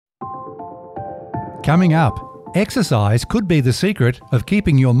Coming up, exercise could be the secret of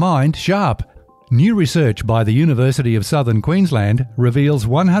keeping your mind sharp. New research by the University of Southern Queensland reveals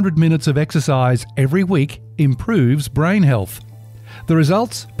 100 minutes of exercise every week improves brain health. The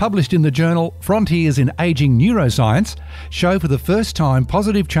results, published in the journal Frontiers in Aging Neuroscience, show for the first time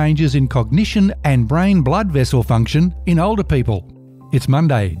positive changes in cognition and brain blood vessel function in older people. It's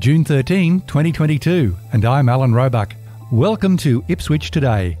Monday, June 13, 2022, and I'm Alan Roebuck. Welcome to Ipswich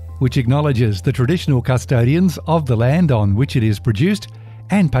Today, which acknowledges the traditional custodians of the land on which it is produced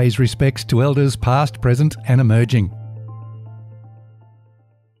and pays respects to elders past, present and emerging.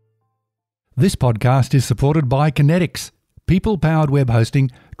 This podcast is supported by Kinetics, people-powered web hosting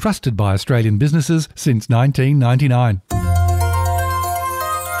trusted by Australian businesses since 1999.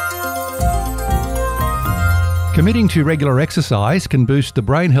 Committing to regular exercise can boost the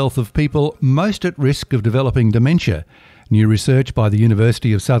brain health of people most at risk of developing dementia. New research by the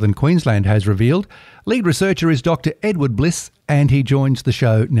University of Southern Queensland has revealed. Lead researcher is Dr Edward Bliss, and he joins the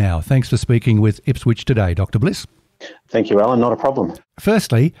show now. Thanks for speaking with Ipswich Today, Dr Bliss. Thank you, Alan. Not a problem.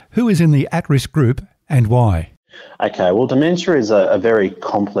 Firstly, who is in the at-risk group and why? Okay, well, dementia is a very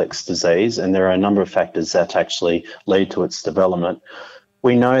complex disease, and there are a number of factors that actually lead to its development.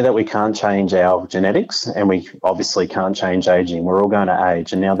 We know that we can't change our genetics, and we obviously can't change aging. We're all going to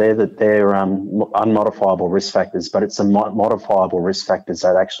age, and now they're unmodifiable risk factors, but it's the modifiable risk factors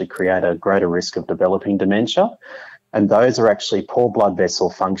that actually create a greater risk of developing dementia, and those are actually poor blood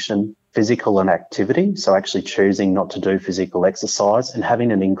vessel function, physical inactivity, so actually choosing not to do physical exercise, and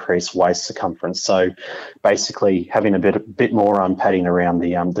having an increased waist circumference. So basically having a bit more padding around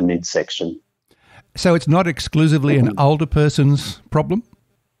the midsection. So it's not exclusively an older person's problem?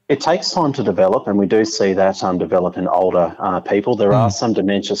 It takes time to develop, and we do see that develop in older people. There are some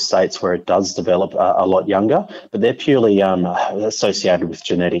dementia states where it does develop a lot younger, but they're purely associated with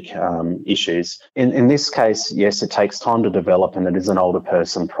genetic issues. In this case, yes, it takes time to develop, and it is an older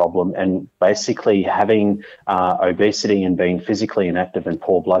person problem. And basically having obesity and being physically inactive and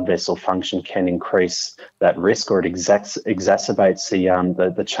poor blood vessel function can increase that risk, or it exacerbates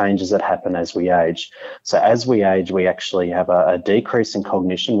the changes that happen as we age. So as we age, we actually have a decrease in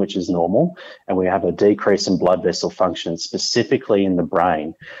cognition, which is normal, and we have a decrease in blood vessel function, specifically in the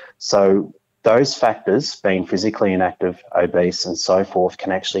brain. So those factors, being physically inactive, obese and so forth,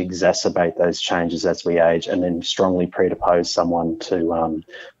 can actually exacerbate those changes as we age, and then strongly predispose someone to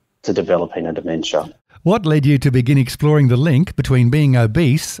developing a dementia. What led you to begin exploring the link between being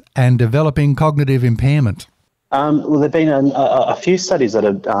obese and developing cognitive impairment? Well, there have been a few studies that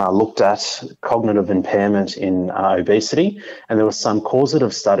have looked at cognitive impairment in obesity, and there were some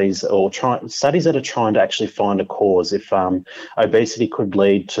causative studies or studies that are trying to actually find a cause if obesity could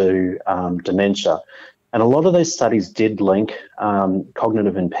lead to dementia. And a lot of those studies did link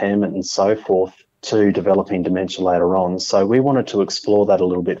cognitive impairment and so forth to developing dementia later on. So we wanted to explore that a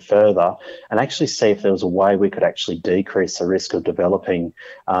little bit further and actually see if there was a way we could actually decrease the risk of developing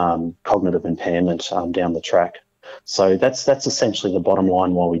cognitive impairment down the track. So that's essentially the bottom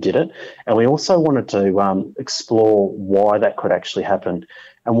line why we did it. And we also wanted to explore why that could actually happen.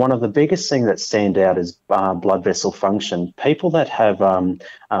 And one of the biggest things that stand out is blood vessel function. People that have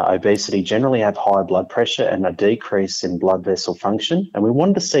obesity generally have high blood pressure and a decrease in blood vessel function. And we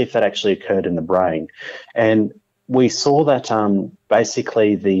wanted to see if that actually occurred in the brain. And we saw that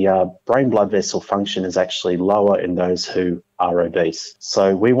basically the brain blood vessel function is actually lower in those who are obese.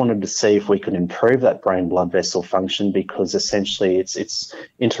 So we wanted to see if we could improve that brain blood vessel function, because essentially it's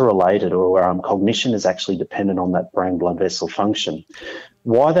interrelated, or cognition is actually dependent on that brain blood vessel function.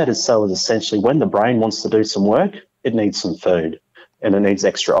 Why that is so is essentially when the brain wants to do some work, it needs some food and it needs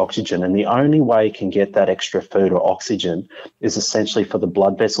extra oxygen. And the only way it can get that extra food or oxygen is essentially for the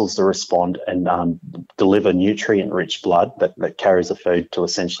blood vessels to respond and deliver nutrient-rich blood that carries the food to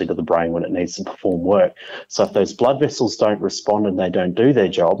essentially to the brain when it needs to perform work. So if those blood vessels don't respond and they don't do their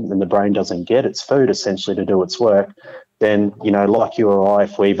job, then the brain doesn't get its food essentially to do its work, then, you know, like you or I,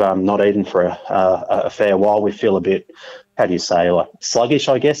 if we've not eaten for a fair while, we feel a bit, how do you say, like sluggish,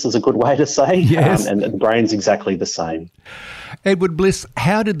 I guess is a good way to say. Yes. And the brain's exactly the same. Edward Bliss,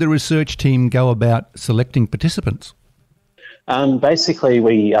 how did the research team go about selecting participants? Basically,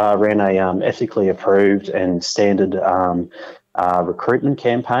 we ran a ethically approved and standard recruitment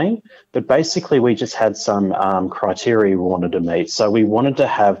campaign, but basically we just had some criteria we wanted to meet. So we wanted to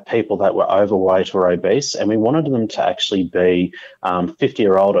have people that were overweight or obese, and we wanted them to actually be 50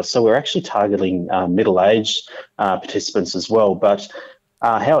 or older. So we're actually targeting middle-aged participants as well. But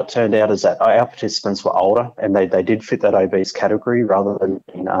how it turned out is that our participants were older, and they did fit that obese category rather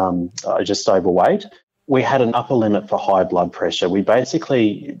than just overweight. We had an upper limit for high blood pressure. We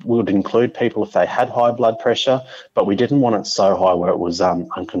basically would include people if they had high blood pressure, but we didn't want it so high where it was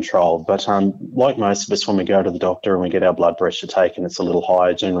uncontrolled. But like most of us, when we go to the doctor and we get our blood pressure taken, it's a little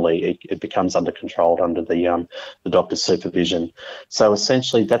higher. Generally, it becomes under control under the doctor's supervision. So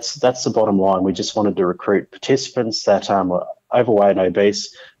essentially, that's the bottom line. We just wanted to recruit participants that were overweight and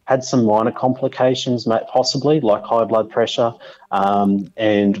obese, had some minor complications, possibly like high blood pressure,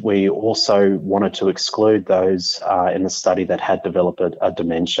 and we also wanted to exclude those in the study that had developed a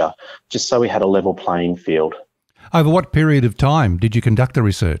dementia, just so we had a level playing field. Over what period of time did you conduct the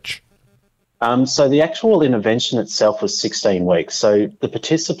research? So the actual intervention itself was 16 weeks. So the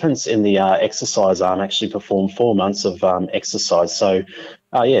participants in the exercise arm actually performed 4 months of exercise. So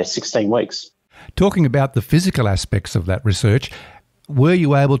 16 weeks. Talking about the physical aspects of that research, were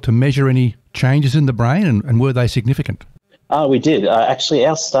you able to measure any changes in the brain, and were they significant? We did. Actually,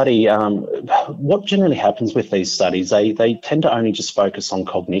 our study, what generally happens with these studies, they tend to only just focus on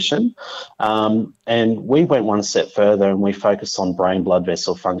cognition. And we went one step further and we focused on brain blood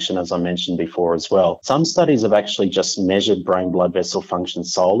vessel function, as I mentioned before as well. Some studies have actually just measured brain blood vessel function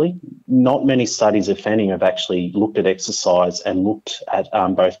solely. Not many studies, if any, have actually looked at exercise and looked at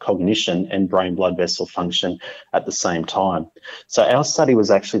both cognition and brain blood vessel function at the same time. So our study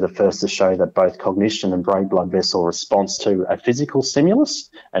was actually the first to show that both cognition and brain blood vessel response to a physical stimulus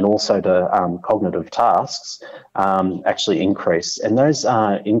and also to cognitive tasks actually increased. And those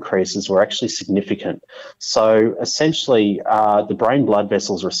increases were actually significant. So essentially, the brain blood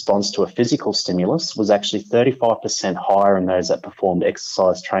vessels response to a physical stimulus was actually 35% higher in those that performed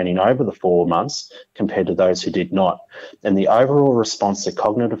exercise training over the 4 months compared to those who did not. And the overall response to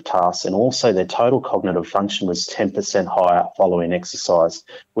cognitive tasks and also their total cognitive function was 10% higher following exercise,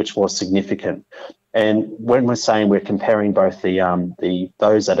 which was significant. And when we're saying we're comparing both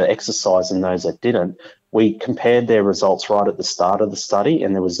those that are exercised and those that didn't, we compared their results right at the start of the study,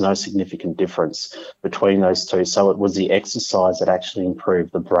 and there was no significant difference between those two. So it was the exercise that actually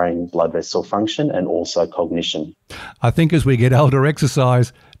improved the brain blood vessel function and also cognition. I think as we get older,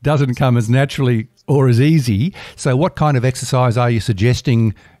 exercise doesn't come as naturally or as easy. So what kind of exercise are you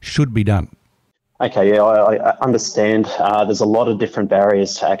suggesting should be done? Okay, yeah, I understand. There's a lot of different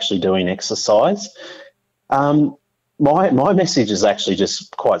barriers to actually doing exercise. My message is actually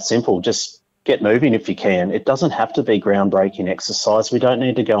just quite simple. Just get moving if you can. It doesn't have to be groundbreaking exercise. We don't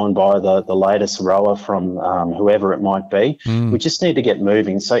need to go and buy the latest rower from whoever it might be. We just need to get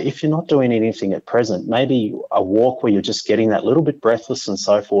moving. So if you're not doing anything at present, maybe a walk where you're just getting that little bit breathless and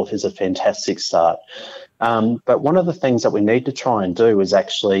so forth is a fantastic start. But one of the things that we need to try and do is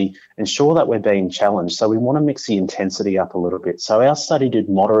actually ensure that we're being challenged. So we want to mix the intensity up a little bit. So our study did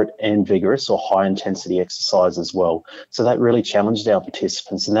moderate and vigorous or high intensity exercise as well. So that really challenged our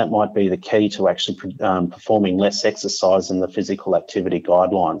participants, and that might be the key to actually performing less exercise than the physical activity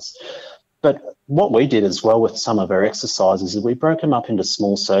guidelines. But what we did as well with some of our exercises is we broke them up into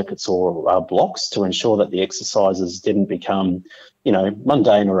small circuits or blocks to ensure that the exercises didn't become,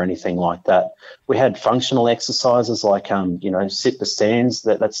 mundane or anything like that. We had functional exercises like, sit to stands.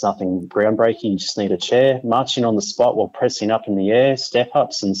 That's nothing groundbreaking. You just need a chair, marching on the spot while pressing up in the air,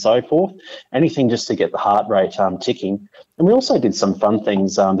 step-ups and so forth. Anything just to get the heart rate ticking. And we also did some fun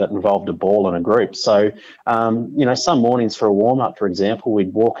things that involved a ball and a group. So, some mornings for a warm-up, for example,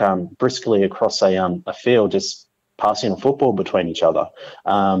 we'd walk briskly across a field, just passing a football between each other.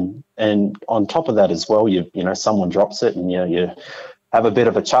 And on top of that as well, someone drops it and you have a bit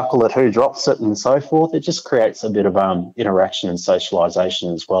of a chuckle at who drops it and so forth. It just creates a bit of interaction and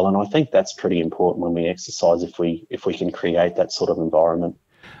socialisation as well. And I think that's pretty important when we exercise, if we can create that sort of environment.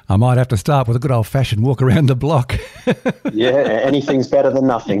 I might have to start with a good old-fashioned walk around the block. Yeah, anything's better than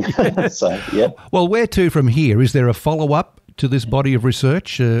nothing. So, yeah. Well, where to from here? Is there a follow-up to this body of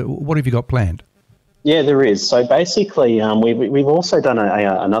research? What have you got planned? Yeah, there is. So basically, we've also done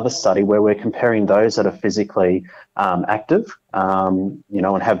another study where we're comparing those that are physically active, and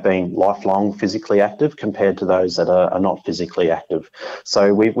have been lifelong physically active compared to those that are not physically active.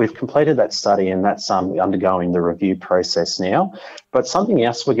 So we've completed that study, and that's undergoing the review process now. But something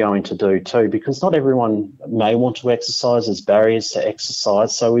else we're going to do too, because not everyone may want to exercise, there's barriers to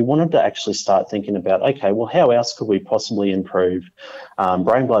exercise. So we wanted to actually start thinking about, okay, well, how else could we possibly improve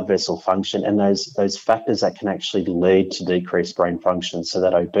brain blood vessel function and those factors that can actually lead to decreased brain function, so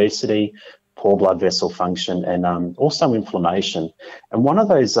that obesity, poor blood vessel function, and also inflammation. And one of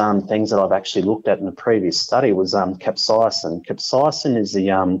those things that I've actually looked at in the previous study was capsaicin. Capsaicin is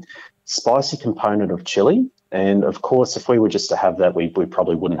the spicy component of chili, And of course, if we were just to have that, we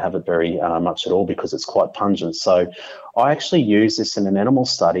probably wouldn't have it very much at all because it's quite pungent. So I actually use this in an animal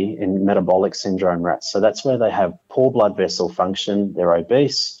study in metabolic syndrome rats. So that's where they have poor blood vessel function, they're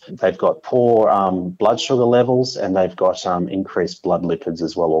obese, they've got poor blood sugar levels, and they've got increased blood lipids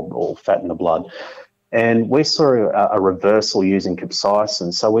as well, or fat in the blood. And we saw a reversal using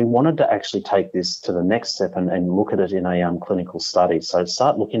capsaicin. So we wanted to actually take this to the next step and look at it in a clinical study. So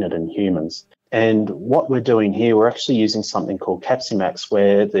start looking at it in humans. And what we're doing here, we're actually using something called Capsimax,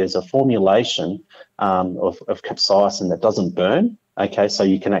 where there's a formulation of capsaicin that doesn't burn. Okay, so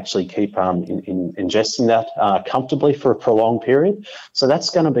you can actually keep ingesting that comfortably for a prolonged period. So that's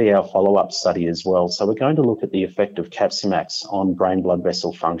going to be our follow-up study as well. So we're going to look at the effect of Capsimax on brain blood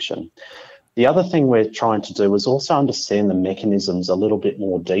vessel function. The other thing we're trying to do is also understand the mechanisms a little bit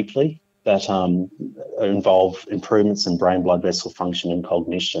more deeply that involve improvements in brain blood vessel function and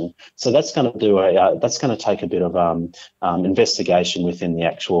cognition. So that's going to take a bit of investigation within the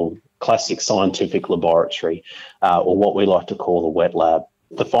actual classic scientific laboratory, or what we like to call the wet lab.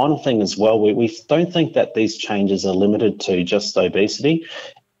 The final thing as well, we don't think that these changes are limited to just obesity.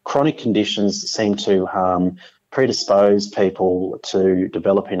 Chronic conditions seem to predispose people to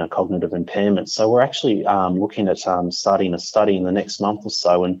developing a cognitive impairment. So we're actually looking at starting a study in the next month or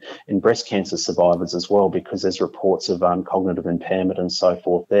so in breast cancer survivors as well, because there's reports of cognitive impairment and so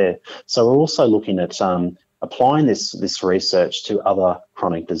forth there. So we're also looking at applying this research to other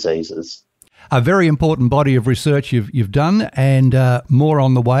chronic diseases. A very important body of research you've done, and more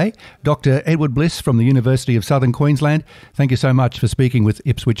on the way. Dr Edward Bliss from the University of Southern Queensland, thank you so much for speaking with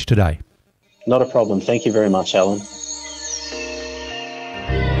Ipswich today. Not a problem. Thank you very much, Alan.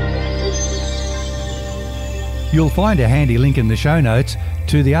 You'll find a handy link in the show notes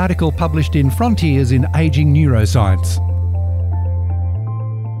to the article published in Frontiers in Aging Neuroscience.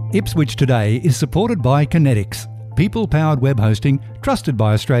 Ipswich Today is supported by Kinetics, people-powered web hosting trusted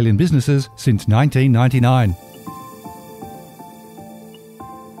by Australian businesses since 1999.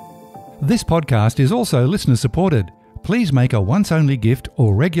 This podcast is also listener-supported. Please make a once-only gift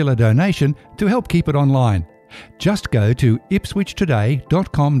or regular donation to help keep it online. Just go to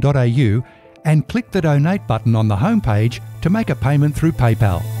ipswichtoday.com.au and click the donate button on the homepage to make a payment through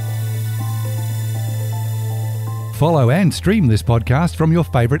PayPal. Follow and stream this podcast from your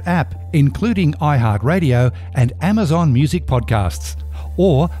favourite app, including iHeartRadio and Amazon Music Podcasts,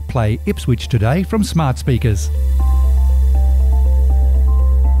 or play Ipswich Today from smart speakers.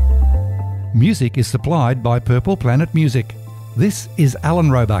 Music is supplied by Purple Planet Music. This is Alan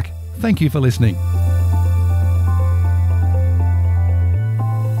Roebuck. Thank you for listening.